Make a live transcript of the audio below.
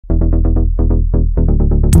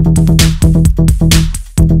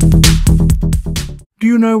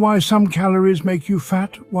you know why some calories make you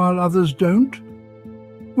fat while others don't?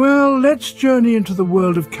 Well, let's journey into the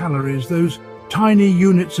world of calories, those tiny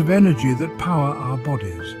units of energy that power our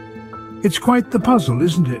bodies. It's quite the puzzle,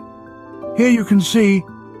 isn't it? Here you can see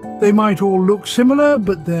they might all look similar,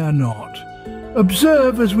 but they're not.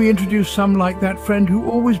 Observe as we introduce some like that friend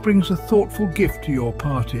who always brings a thoughtful gift to your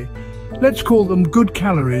party. Let's call them good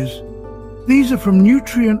calories. These are from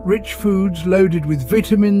nutrient-rich foods loaded with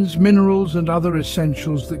vitamins, minerals and other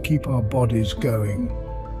essentials that keep our bodies going.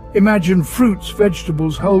 Imagine fruits,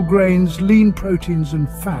 vegetables, whole grains, lean proteins and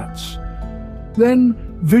fats.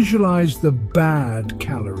 Then visualize the bad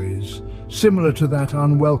calories, similar to that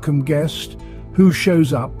unwelcome guest who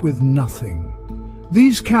shows up with nothing.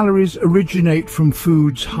 These calories originate from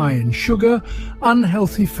foods high in sugar,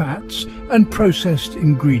 unhealthy fats and processed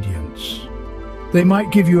ingredients. They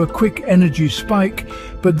might give you a quick energy spike,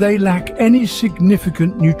 but they lack any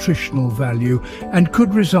significant nutritional value and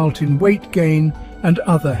could result in weight gain and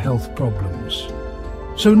other health problems.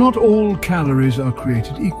 So not all calories are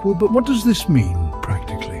created equal, but what does this mean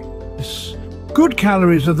practically? Good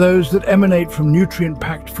calories are those that emanate from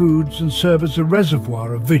nutrient-packed foods and serve as a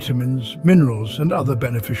reservoir of vitamins, minerals and other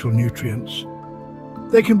beneficial nutrients.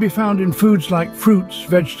 They can be found in foods like fruits,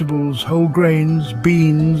 vegetables, whole grains,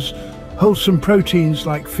 beans, wholesome proteins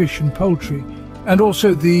like fish and poultry, and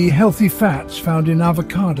also the healthy fats found in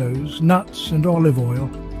avocados, nuts and olive oil.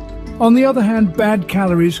 On the other hand, bad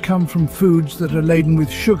calories come from foods that are laden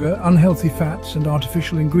with sugar, unhealthy fats and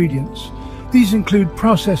artificial ingredients. These include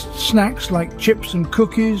processed snacks like chips and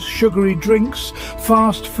cookies, sugary drinks,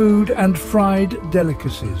 fast food and fried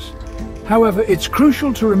delicacies. However, it's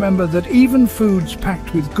crucial to remember that even foods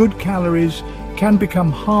packed with good calories can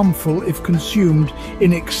become harmful if consumed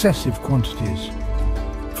in excessive quantities.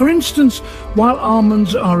 For instance, while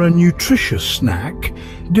almonds are a nutritious snack,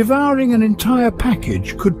 devouring an entire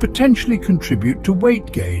package could potentially contribute to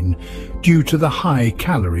weight gain due to the high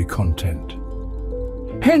calorie content.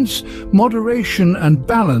 Hence, moderation and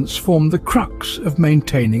balance form the crux of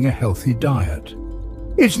maintaining a healthy diet.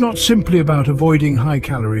 It's not simply about avoiding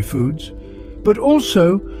high-calorie foods, but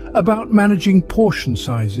also about managing portion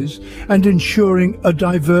sizes and ensuring a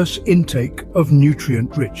diverse intake of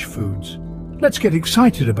nutrient-rich foods. Let's get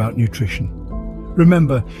excited about nutrition.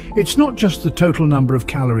 Remember, it's not just the total number of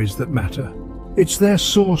calories that matter. It's their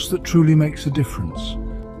source that truly makes a difference.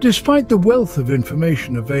 Despite the wealth of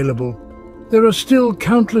information available, there are still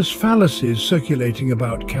countless fallacies circulating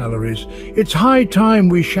about calories. It's high time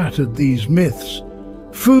we shattered these myths.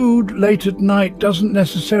 Food late at night doesn't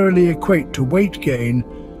necessarily equate to weight gain.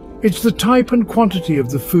 It's the type and quantity of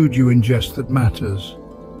the food you ingest that matters.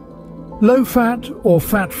 Low-fat or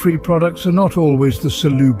fat-free products are not always the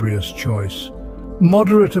salubrious choice.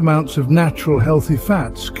 Moderate amounts of natural healthy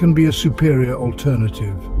fats can be a superior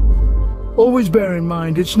alternative. Always bear in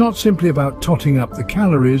mind, it's not simply about totting up the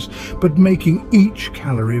calories, but making each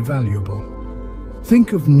calorie valuable.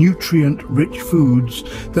 Think of nutrient-rich foods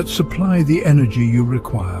that supply the energy you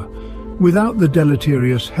require, without the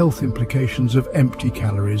deleterious health implications of empty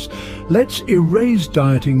calories. Let's erase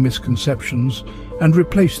dieting misconceptions and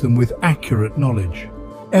replace them with accurate knowledge.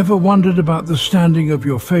 Ever wondered about the standing of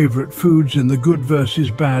your favorite foods in the good versus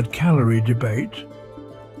bad calorie debate?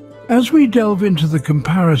 As we delve into the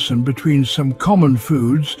comparison between some common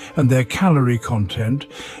foods and their calorie content,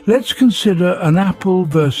 let's consider an apple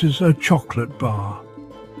versus a chocolate bar.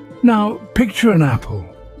 Now, picture an apple.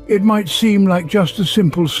 It might seem like just a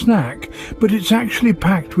simple snack, but it's actually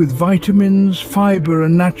packed with vitamins, fiber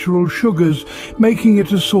and natural sugars, making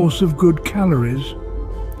it a source of good calories.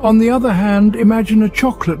 On the other hand, imagine a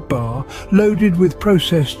chocolate bar loaded with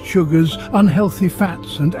processed sugars, unhealthy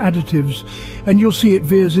fats and additives, and you'll see it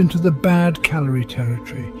veers into the bad calorie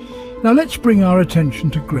territory. Now let's bring our attention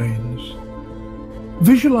to grains.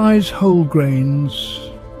 Visualize whole grains.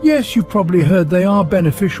 Yes, you've probably heard they are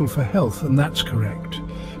beneficial for health, and that's correct.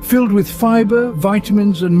 Filled with fiber,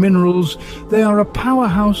 vitamins and minerals, they are a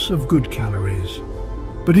powerhouse of good calories.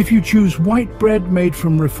 But if you choose white bread made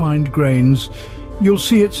from refined grains, you'll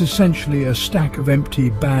see it's essentially a stack of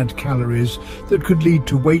empty, bad calories that could lead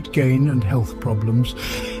to weight gain and health problems.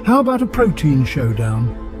 How about a protein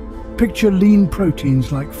showdown? Picture lean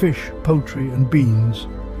proteins like fish, poultry and beans.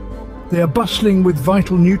 They are bustling with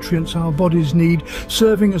vital nutrients our bodies need,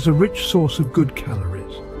 serving as a rich source of good calories.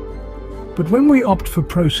 But when we opt for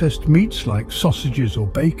processed meats like sausages or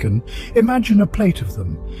bacon, imagine a plate of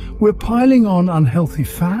them. We're piling on unhealthy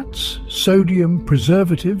fats, sodium,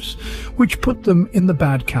 preservatives, which put them in the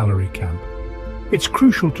bad calorie camp. It's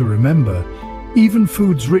crucial to remember, even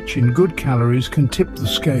foods rich in good calories can tip the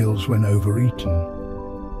scales when overeaten.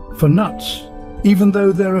 For nuts, Even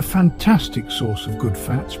though they're a fantastic source of good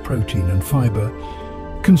fats, protein and fiber,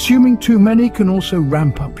 consuming too many can also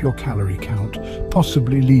ramp up your calorie count,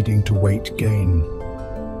 possibly leading to weight gain.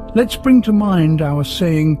 Let's bring to mind our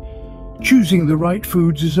saying, choosing the right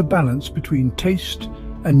foods is a balance between taste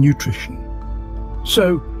and nutrition.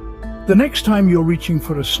 So, the next time you're reaching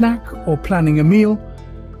for a snack or planning a meal,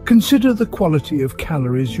 consider the quality of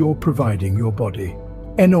calories you're providing your body,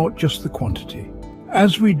 and not just the quantity.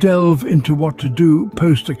 As we delve into what to do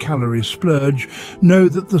post a calorie splurge, know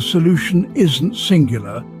that the solution isn't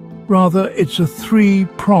singular. Rather, it's a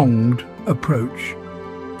three-pronged approach.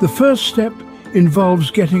 The first step involves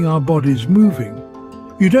getting our bodies moving.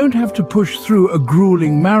 You don't have to push through a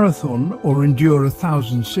grueling marathon or endure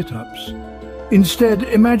 1,000 sit-ups. Instead,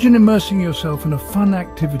 imagine immersing yourself in a fun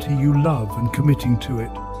activity you love and committing to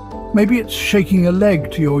it. Maybe it's shaking a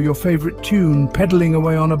leg to your favorite tune, pedaling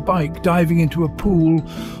away on a bike, diving into a pool,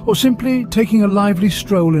 or simply taking a lively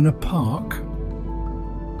stroll in a park.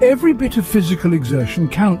 Every bit of physical exertion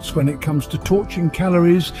counts when it comes to torching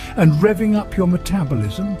calories and revving up your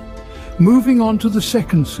metabolism. Moving on to the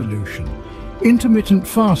second solution, intermittent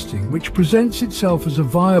fasting, which presents itself as a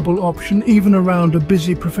viable option even around a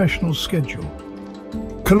busy professional schedule.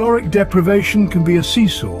 Caloric deprivation can be a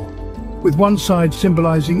seesaw, with one side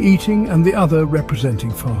symbolizing eating and the other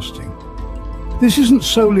representing fasting. This isn't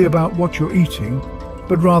solely about what you're eating,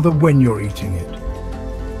 but rather when you're eating it.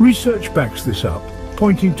 Research backs this up,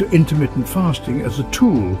 pointing to intermittent fasting as a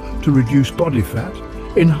tool to reduce body fat,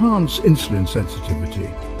 enhance insulin sensitivity,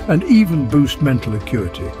 and even boost mental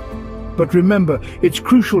acuity. But remember, it's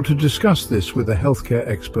crucial to discuss this with a healthcare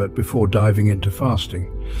expert before diving into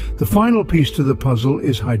fasting. The final piece to the puzzle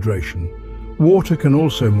is hydration. Water can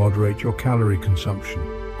also moderate your calorie consumption.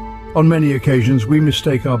 On many occasions, we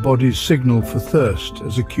mistake our body's signal for thirst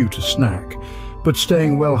as a cue to snack, but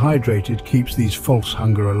staying well hydrated keeps these false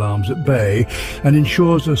hunger alarms at bay and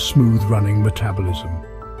ensures a smooth-running metabolism.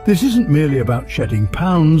 This isn't merely about shedding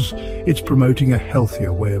pounds, it's promoting a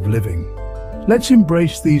healthier way of living. Let's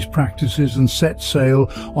embrace these practices and set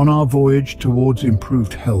sail on our voyage towards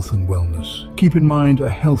improved health and wellness. Keep in mind, a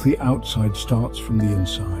healthy outside starts from the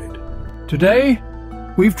inside. Today,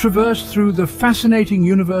 we've traversed through the fascinating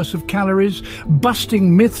universe of calories,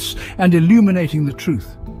 busting myths and illuminating the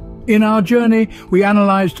truth. In our journey, we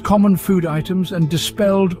analyzed common food items and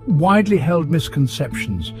dispelled widely held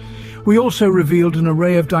misconceptions. We also revealed an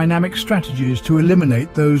array of dynamic strategies to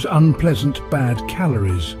eliminate those unpleasant bad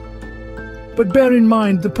calories. But bear in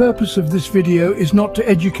mind, the purpose of this video is not to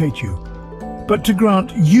educate you, but to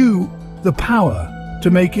grant you the power to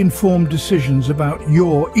make informed decisions about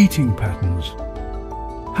your eating patterns.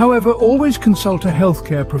 However, always consult a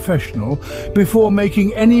healthcare professional before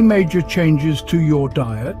making any major changes to your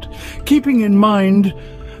diet, keeping in mind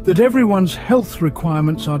that everyone's health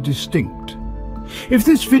requirements are distinct. If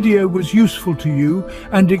this video was useful to you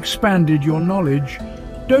and expanded your knowledge,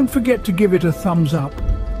 don't forget to give it a thumbs up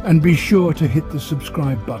and be sure to hit the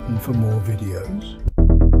subscribe button for more videos.